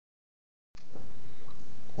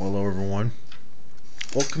Hello everyone.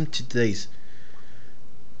 Welcome to today's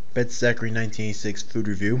Bed Zachary 1986 food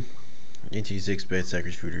review. 1986 Bed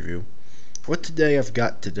Zachary's food review. What today I've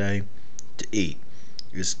got today to eat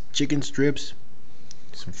is chicken strips,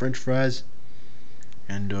 some French fries,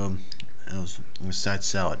 and a side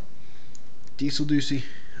salad. Diesel Deucey,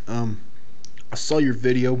 I saw your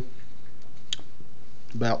video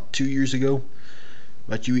about 2 years ago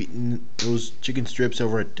about you eating those chicken strips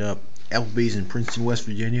over at Applebee's in Princeton, West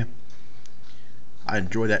Virginia. I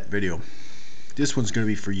enjoyed that video. This one's going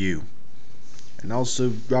to be for you. And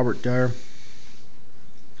also, Robert Dyer.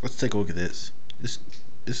 Let's take a look at this. This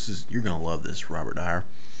is, you're going to love this, Robert Dyer.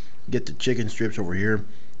 Get the chicken strips over here.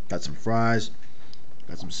 Got some fries.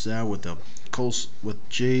 Got some salad with the with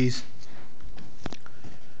cheese,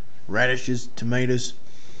 radishes, tomatoes,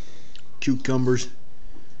 cucumbers,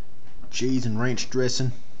 cheese and ranch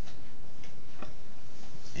dressing.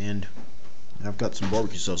 And I've got some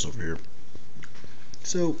barbecue sauce over here.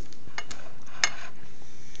 So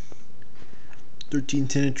 13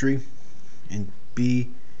 Tenantry and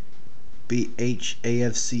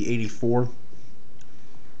BHAFC 84.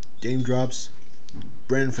 Dame Drops,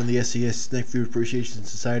 Brandon from the SES Snack Food Appreciation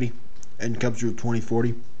Society, and Cubs Rule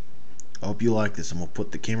 2040. I hope you like this. I'm gonna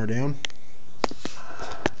put the camera down.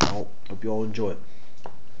 I hope you all enjoy it.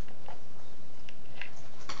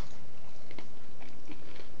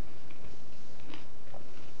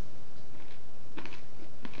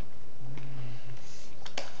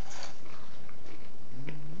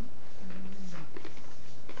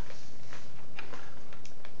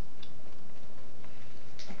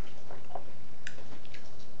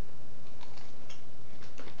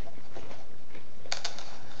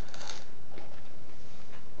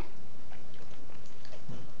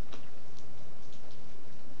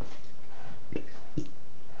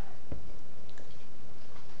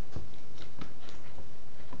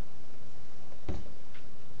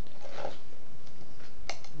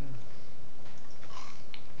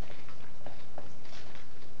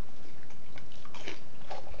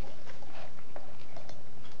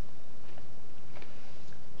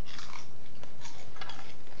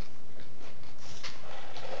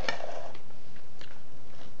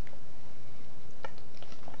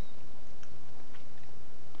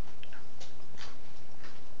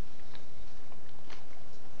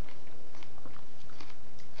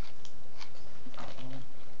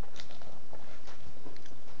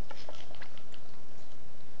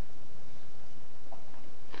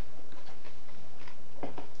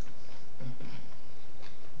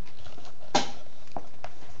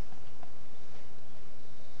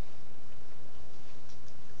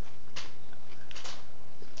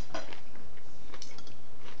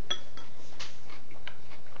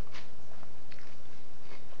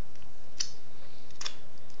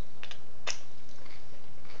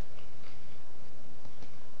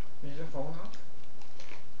 Is your phone off?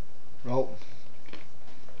 No.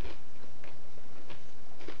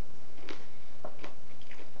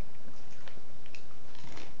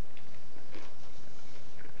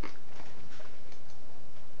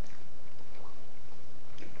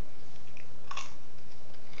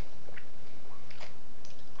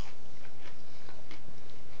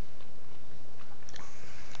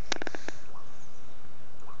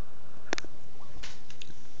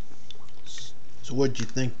 So what did you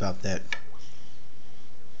think about that?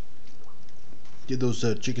 Get those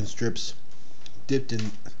chicken strips dipped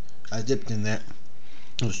in. I dipped in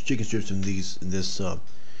those chicken strips in this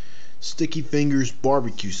Sticky Fingers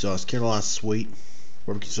barbecue sauce, Carolina Sweet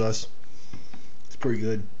barbecue sauce. It's pretty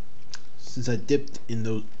good. Since I dipped in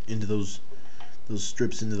those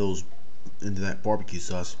strips into that barbecue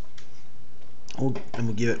sauce, I'm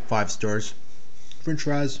gonna give it 5 stars. French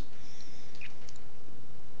fries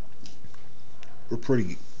were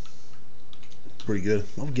pretty good.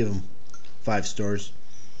 I'll give them 5 stars.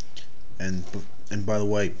 And by the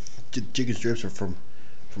way, chicken strips are from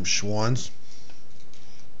Schwan's.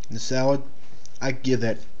 And the salad, I give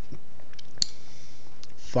that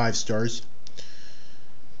 5 stars.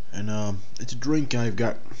 And it's a drink. I've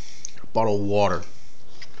got a bottle of water.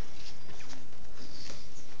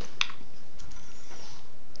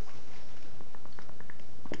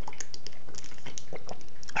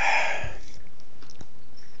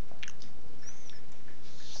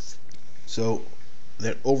 So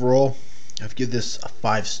that overall, I've give this a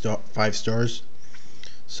 5 stars.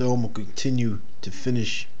 So I'm gonna continue to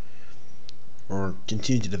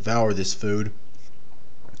continue to devour this food.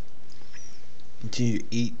 Continue to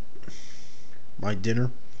eat my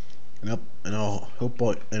dinner, and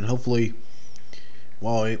hopefully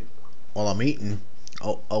while I'm eating,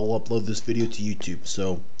 I'll upload this video to YouTube.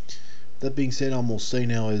 So that being said, I'm gonna say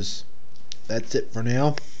now is that's it for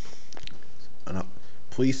now. And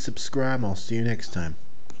please subscribe. I'll see you next time.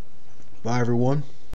 Bye, everyone.